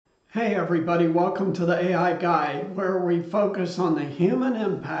Hey everybody, welcome to the AI Guide, where we focus on the human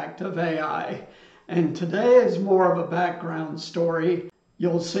impact of AI. And today is more of a background story.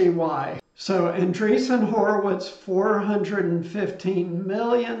 You'll see why. So Andreessen Horowitz 415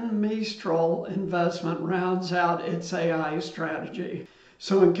 million Mistral investment rounds out its AI strategy.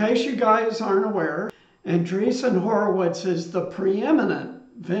 So in case you guys aren't aware, Andreessen Horowitz is the preeminent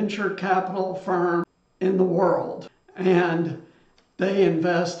venture capital firm in the world. And they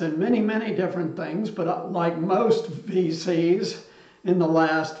invest in many different things, but like most VCs in the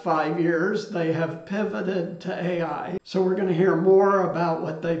last 5 years, they have pivoted to AI. So we're going to hear more about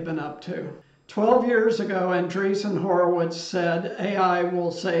what they've been up to. 12 years ago, Andreessen Horowitz said AI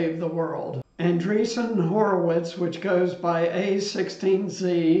will save the world. Andreessen Horowitz, which goes by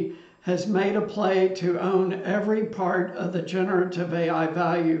A16Z, has made a play to own every part of the generative AI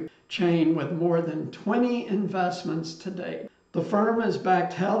value chain with more than 20 investments to date. The firm has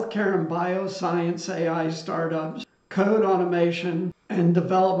backed healthcare and bioscience AI startups, code automation and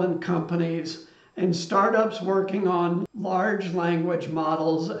development companies, and startups working on large language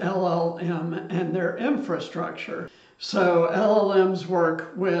models, LLM, and their infrastructure. So LLMs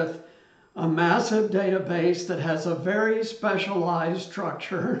work with a massive database that has a very specialized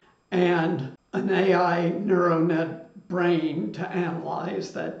structure and an AI neural net brain to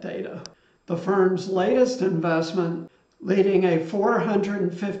analyze that data. The firm's latest investment, leading a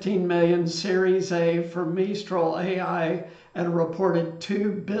 415 million Series A for Mistral AI at a reported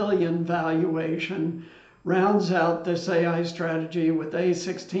 $2 billion valuation, rounds out this AI strategy with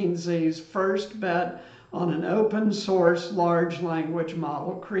A16Z's first bet on an open source large language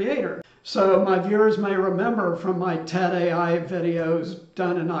model creator. So my viewers may remember from my TED AI videos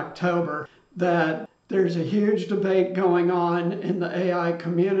done in October that there's a huge debate going on in the AI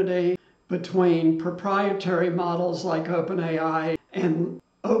community between proprietary models like OpenAI and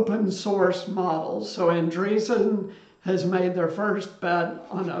open source models. So Andreessen has made their first bet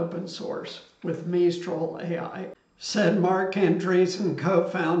on open source with Mistral AI. Said Mark Andreessen,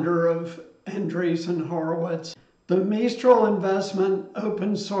 co-founder of Andreessen Horowitz, the Mistral investment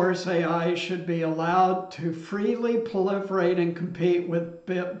open source AI should be allowed to freely proliferate and compete with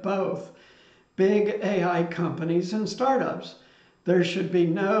both big AI companies and startups. There should be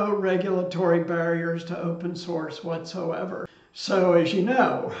no regulatory barriers to open source whatsoever. So as you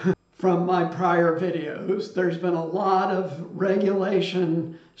know from my prior videos, there's been a lot of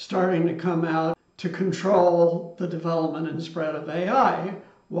regulation starting to come out to control the development and spread of AI.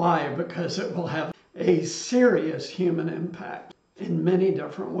 Why? Because it will have a serious human impact in many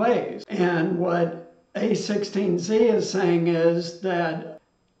different ways. And what A16Z is saying is that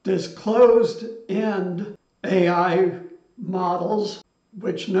this closed-end AI models,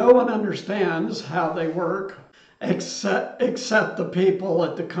 which no one understands how they work except the people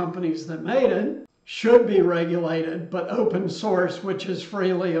at the companies that made it, should be regulated, but open source, which is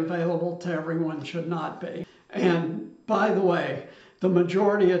freely available to everyone, should not be. And by the way, the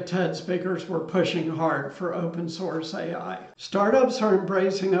majority of TED speakers were pushing hard for open source AI. Startups are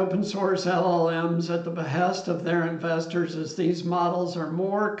embracing open source LLMs at the behest of their investors, as these models are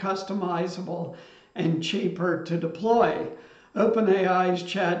more customizable and cheaper to deploy. OpenAI's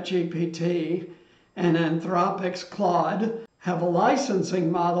ChatGPT and Anthropic's Claude have a licensing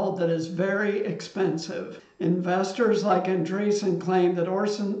model that is very expensive. Investors like Andreessen claim that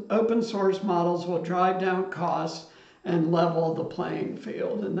open source models will drive down costs and level the playing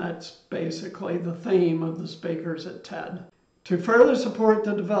field, and that's basically the theme of the speakers at TED. To further support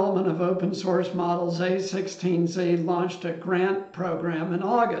the development of open source models, A16Z launched a grant program in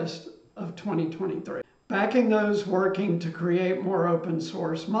August of 2023, backing those working to create more open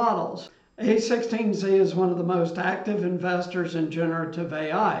source models. A16Z is one of the most active investors in generative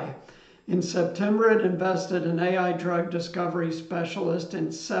AI. In September, it invested in AI drug discovery specialist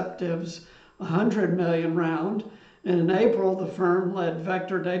Inceptive's $100 million round, and in April, the firm led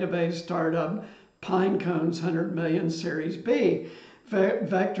vector database startup Pinecone's $100 million Series B.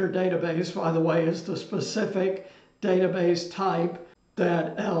 Vector database, by the way, is the specific database type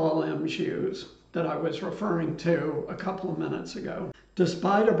that LLMs use that I was referring to a couple of minutes ago.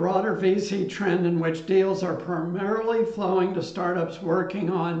 Despite a broader VC trend in which deals are primarily flowing to startups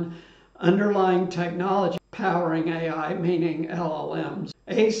working on underlying technology powering AI, meaning LLMs,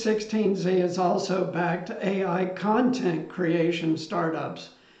 A16Z has also backed AI content creation startups,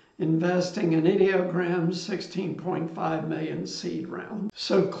 investing in Ideogram's $16.5 million seed round.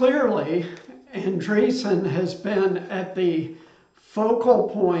 So clearly, Andreessen has been at the focal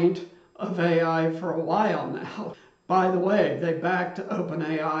point of AI for a while now. By the way, they backed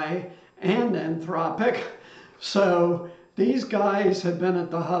OpenAI and Anthropic, so these guys have been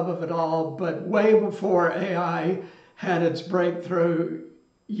at the hub of it all, but way before AI had its breakthrough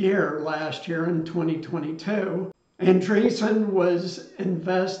year last year in 2022. Andreessen was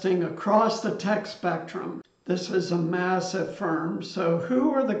investing across the tech spectrum. This is a massive firm. So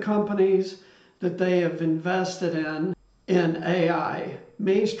who are the companies that they have invested in AI?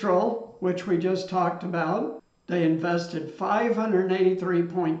 Mistral, which we just talked about, they invested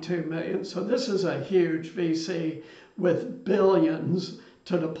 $583.2 million. So this is a huge VC with billions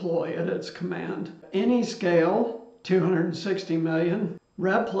to deploy at its command. Anyscale, $260 million.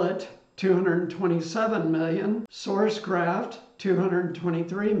 Replit, $227 million. Sourcegraph,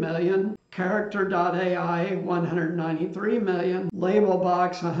 $223 million. Character.ai, $193 million.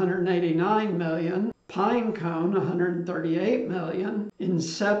 Labelbox, $189 million. Pinecone, $138 million.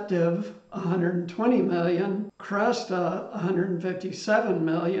 Inceptive, $120 million. Cresta, $157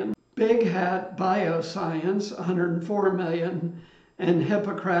 million. Big Hat Bioscience, $104 million. And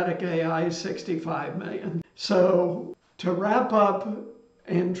Hippocratic AI, $65 million. So to wrap up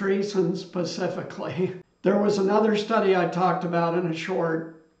Andreessen specifically, there was another study I talked about in a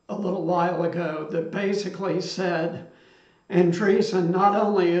short a little while ago that basically said Andreessen not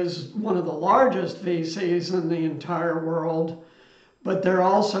only is one of the largest VCs in the entire world, but they're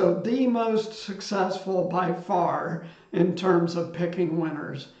also the most successful by far in terms of picking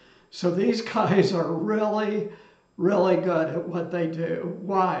winners. So these guys are really, really good at what they do.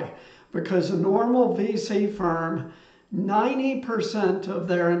 Why? Because a normal VC firm, 90% of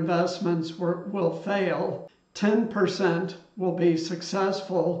their investments will fail, 10% will be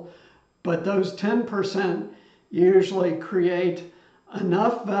successful, but those 10% usually create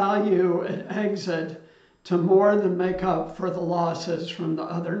enough value at exit to more than make up for the losses from the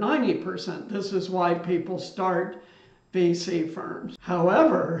other 90%. This is why people start VC firms.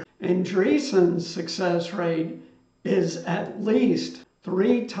 However, Andreessen's success rate is at least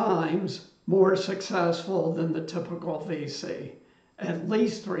 3 times more successful than the typical VC. At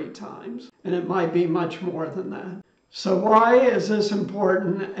least 3 times. And it might be much more than that. So why is this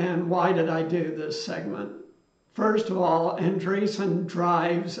important and why did I do this segment? First of all, Andreessen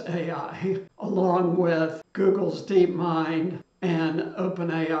drives AI along with Google's DeepMind and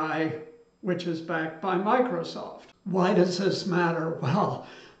OpenAI, which is backed by Microsoft. Why does this matter? Well,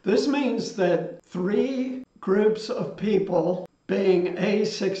 this means that 3 groups of people, being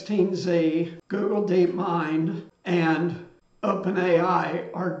A16Z, Google DeepMind, and OpenAI,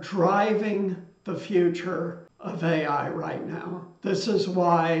 are driving the future of AI right now. This is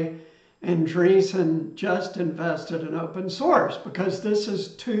why Andreessen just invested in open source, because this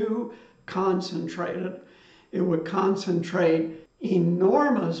is too concentrated. It would concentrate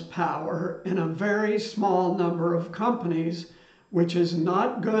enormous power in a very small number of companies, which is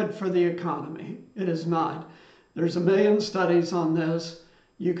not good for the economy. It is not. There's 1 million studies on this.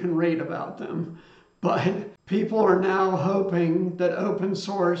 You can read about them. But people are now hoping that open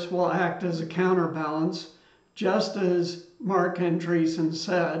source will act as a counterbalance, just as Mark Andreessen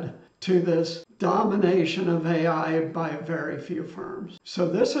said, to this domination of AI by very few firms. So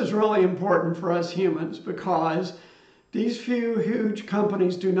this is really important for us humans because these few huge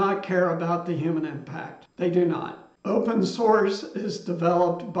companies do not care about the human impact. They do not. Open source is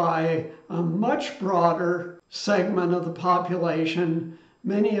developed by a much broader segment of the population,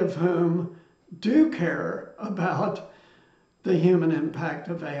 many of whom do care about the human impact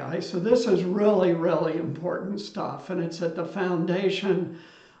of AI. So this is really, really important stuff, and it's at the foundation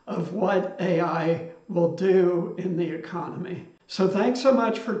of what AI will do in the economy. So thanks so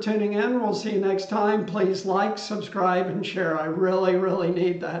much for tuning in. We'll see you next time. Please like, subscribe, and share. I really, really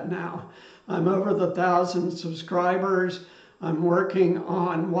need that now. I'm over the 1,000 subscribers. I'm working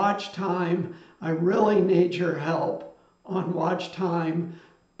on watch time. I really need your help on watch time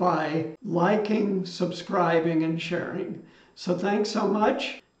by liking, subscribing, and sharing. So thanks so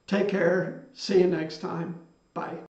much. Take care. See you next time. Bye.